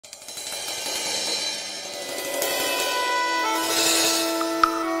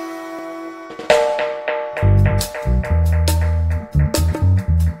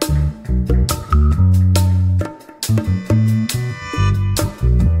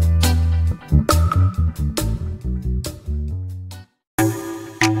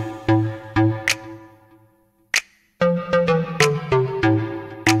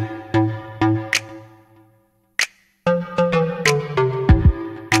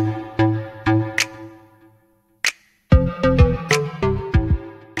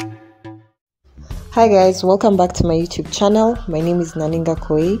Hi guys, welcome back to my YouTube channel. My name is Naninga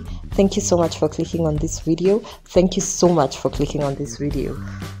Koi. Thank you so much for clicking on this video. Thank you so much for clicking on this video.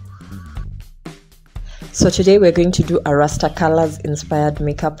 So today we're going to do a Rasta Colors inspired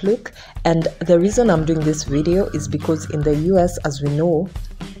makeup look, and the reason I'm doing this video is because in the US, as we know,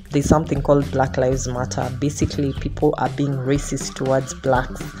 there's something called Black Lives Matter. Basically, people are being racist towards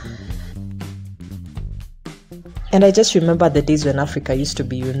blacks. And I just remember the days when Africa used to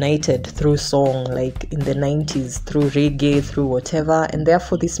be united through song, like in the 90s, through reggae, through whatever. And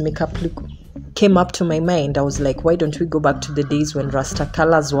therefore this makeup look came up to my mind. I was like, why don't we go back to the days when Rasta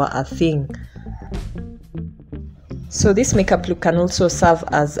colors were a thing? So this makeup look can also serve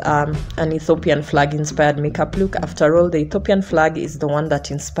as an Ethiopian flag inspired makeup look. After all, the Ethiopian flag is the one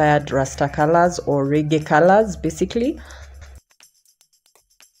that inspired Rasta colors or reggae colors, basically.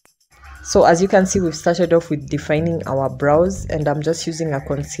 So as you can see, we've started off with defining our brows, and I'm just using a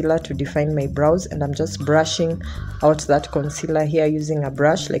concealer to define my brows, and I'm just brushing out that concealer here using a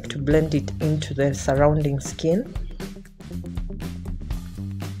brush, like to blend it into the surrounding skin.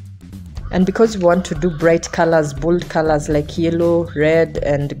 And because we want to do bright colors, bold colors like yellow, red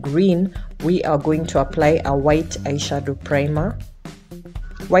and green, we are going to apply a white eyeshadow primer.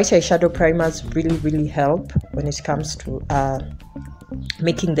 White eyeshadow primers really help when it comes to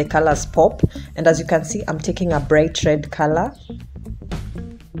making the colors pop. And as you can see, I'm taking a bright red color,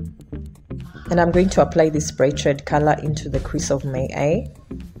 and I'm going to apply this bright red color into the crease of my eye.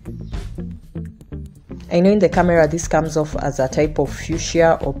 I know in the camera this comes off as a type of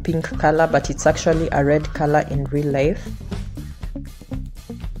fuchsia or pink color, but it's actually a red color in real life.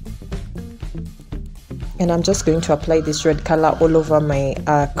 And I'm just going to apply this red color all over my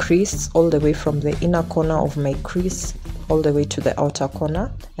crease, all the way from the inner corner of my crease all the way to the outer corner.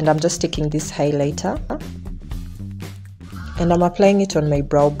 And I'm just taking this highlighter and I'm applying it on my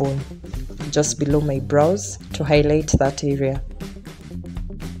brow bone, just below my brows, to highlight that area.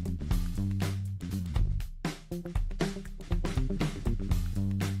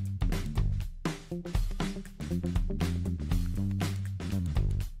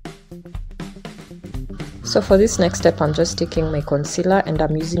 So for this next step, I'm just taking my concealer and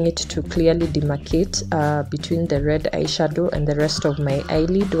I'm using it to clearly demarcate between the red eyeshadow and the rest of my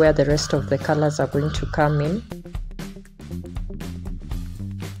eyelid, where the rest of the colors are going to come in.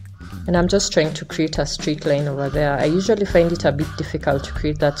 And I'm just trying to create a straight line over there. I usually find it a bit difficult to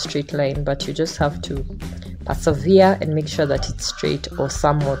create that straight line, but you just have to persevere and make sure that it's straight or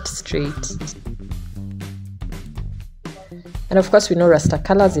somewhat straight. And of course, we know Rasta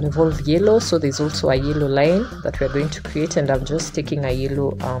colors involve yellow, so there's also a yellow line that we're going to create, and I'm just taking a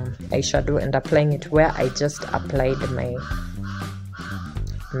yellow eyeshadow and applying it where I just applied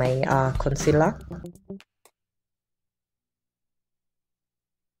my concealer.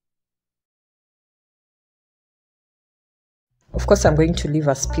 Of course, I'm going to leave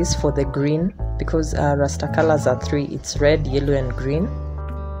a space for the green because Rasta colors are three. It's red, yellow and green.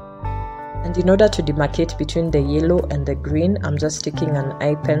 And in order to demarcate between the yellow and the green, I'm just taking an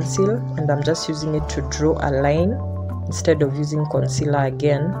eye pencil and I'm just using it to draw a line. Instead of using concealer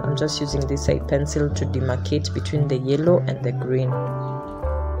again, I'm just using this eye pencil to demarcate between the yellow and the green.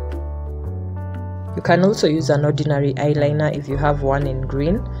 You can also use an ordinary eyeliner if you have one in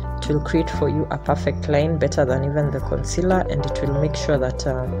green. It will create for you a perfect line, better than even the concealer, and it will make sure that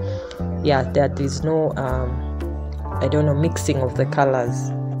there is no mixing of the colors.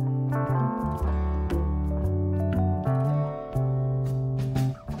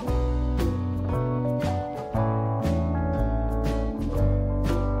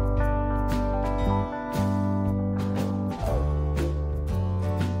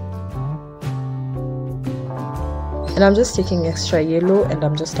 And I'm just taking extra yellow and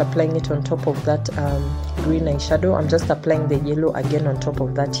I'm just applying it on top of that green eyeshadow. I'm just applying the yellow again on top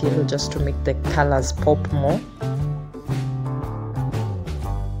of that yellow just to make the colors pop more.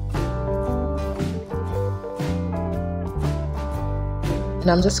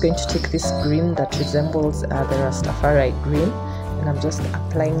 And I'm just going to take this green that resembles the Rastafari green, and I'm just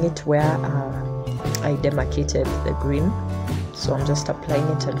applying it where I demarcated the green. So I'm just applying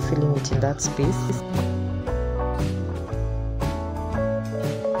it and filling it in that space.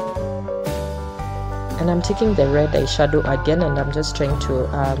 And I'm taking the red eyeshadow again and I'm just trying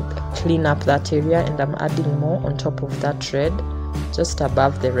to clean up that area, and I'm adding more on top of that red. Just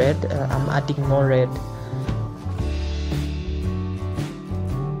above the red, I'm adding more red.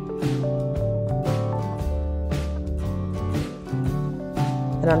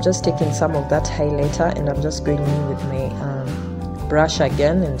 And I'm just taking some of that highlighter and I'm just going in with my brush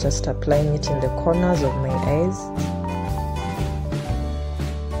again and just applying it in the corners of my eyes.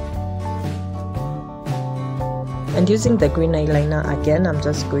 And using the green eyeliner again, I'm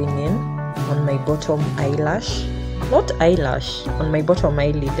just going in on my bottom eyelash, not eyelash, on my bottom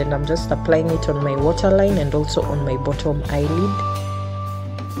eyelid, and I'm just applying it on my waterline and also on my bottom eyelid.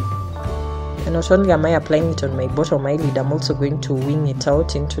 And not only am I applying it on my bottom eyelid, I'm also going to wing it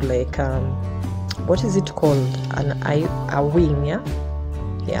out into like what is it called, a wing,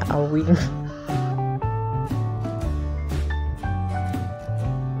 yeah, a wing.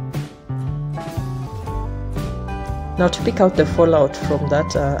 Now to pick out the fallout from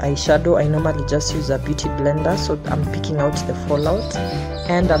that eyeshadow, I normally just use a beauty blender, so I'm picking out the fallout.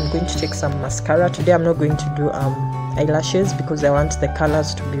 And I'm going to take some mascara. Today I'm not going to do eyelashes because I want the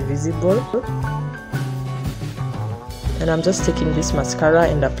colors to be visible. And I'm just taking this mascara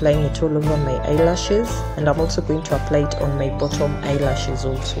and applying it all over my eyelashes, and I'm also going to apply it on my bottom eyelashes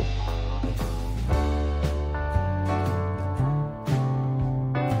also.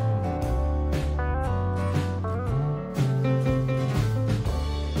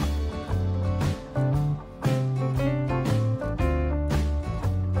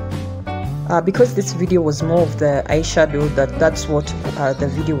 Because this video was more of the eyeshadow, that's what the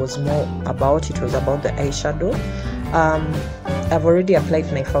video was more about. It was about the eyeshadow. I've already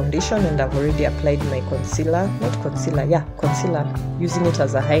applied my foundation and I've already applied my concealer, concealer, using it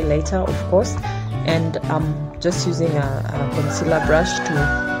as a highlighter, of course. And I'm just using a concealer brush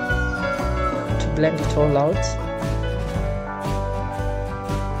to blend it all out.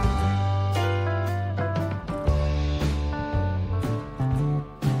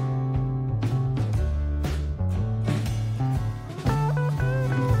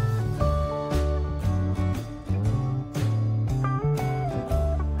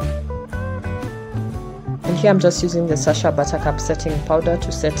 And here I'm just using the Sacha Buttercup setting powder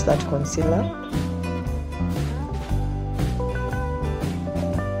to set that concealer.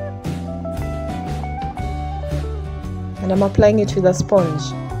 And I'm applying it with a sponge.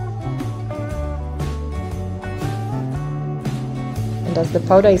 And as the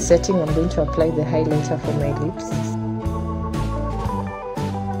powder is setting, I'm going to apply the highlighter for my lips.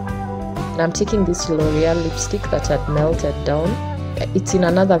 And I'm taking this L'Oreal lipstick that had melted down. It's in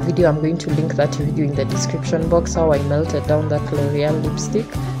another video. I'm going to link that video in the description box, how I melted down that L'Oreal lipstick.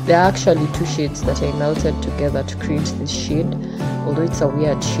 There are actually two shades that I melted together to create this shade, although it's a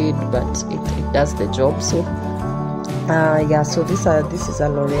weird shade, but it does the job. So yeah, so this is a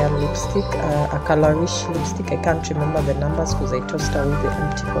L'Oreal lipstick, a colorish lipstick. I can't remember the numbers because I tossed away the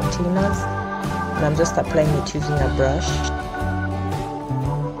empty containers, and I'm just applying it using a brush.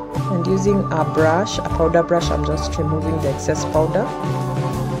 And using a brush, a powder brush, I'm just removing the excess powder.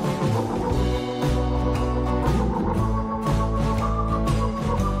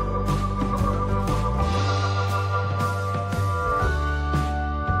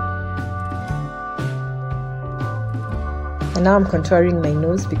 And now I'm contouring my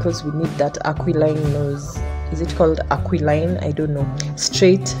nose because we need that aquiline nose. Is it called aquiline? I don't know.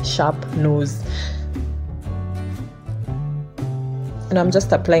 Straight, sharp nose. And I'm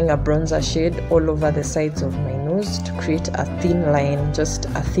just applying a bronzer shade all over the sides of my nose to create a thin line. Just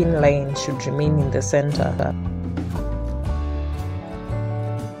a thin line should remain in the center.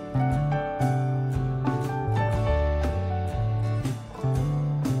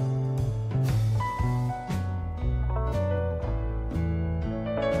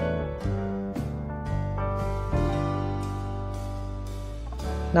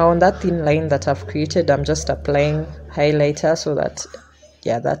 Now on that thin line that I've created, I'm just applying highlighter so that,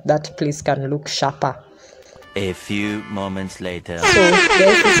 yeah, that place can look sharper. A few moments later. So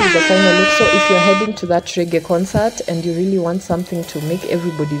guys, this is the final look. So if you're heading to that reggae concert and you really want something to make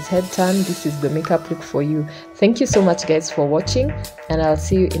everybody's head turn, this is the makeup look for you. Thank you so much guys for watching, and I'll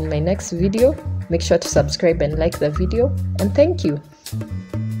see you in my next video. Make sure to subscribe and like the video, and thank you.